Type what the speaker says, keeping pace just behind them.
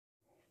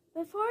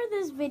Before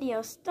this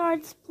video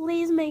starts,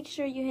 please make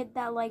sure you hit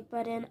that like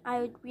button. I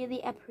would really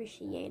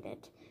appreciate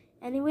it.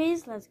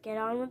 Anyways, let's get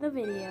on with the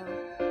video.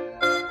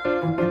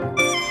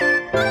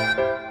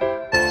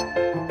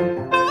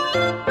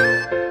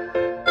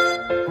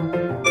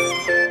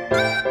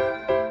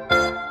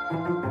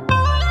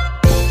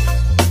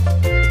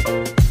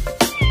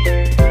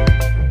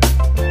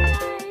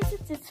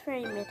 Guys, it's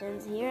Fairy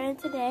Mittens here, and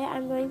today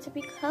I'm going to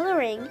be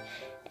coloring,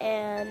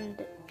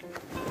 and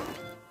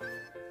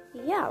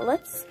yeah,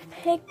 let's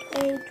pick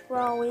a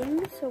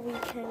drawing so we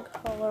can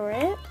color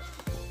it.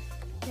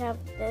 We have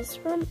this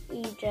from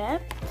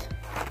Egypt,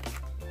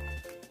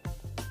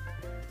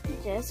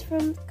 this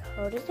from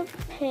Coat of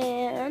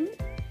Japan,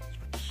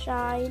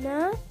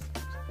 China.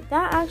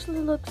 That actually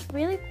looks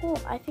really cool.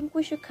 I think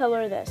we should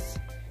color this.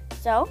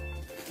 So,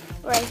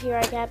 right here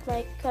I got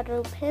my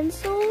color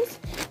pencils.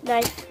 Now,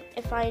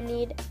 if I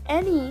need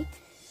any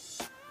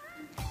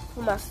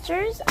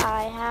musters,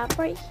 I have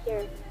right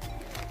here.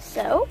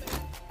 So,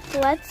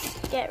 let's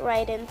get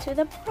right into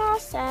the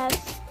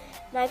process.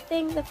 And I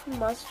think the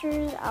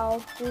mustard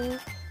I'll do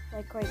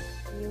like right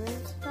here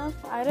and stuff.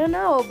 I don't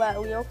know, but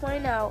we'll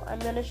find out. I'm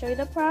gonna show you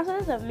the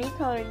process of me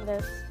coloring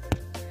this.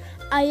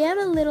 I am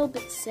a little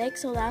bit sick,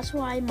 so that's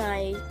why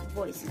my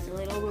voice is a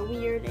little bit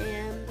weird,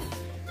 and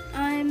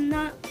I'm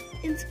not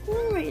in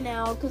school right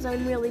now because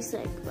I'm really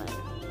sick, but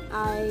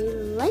I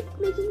like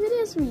making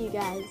videos for you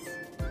guys.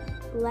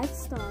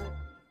 Let's start.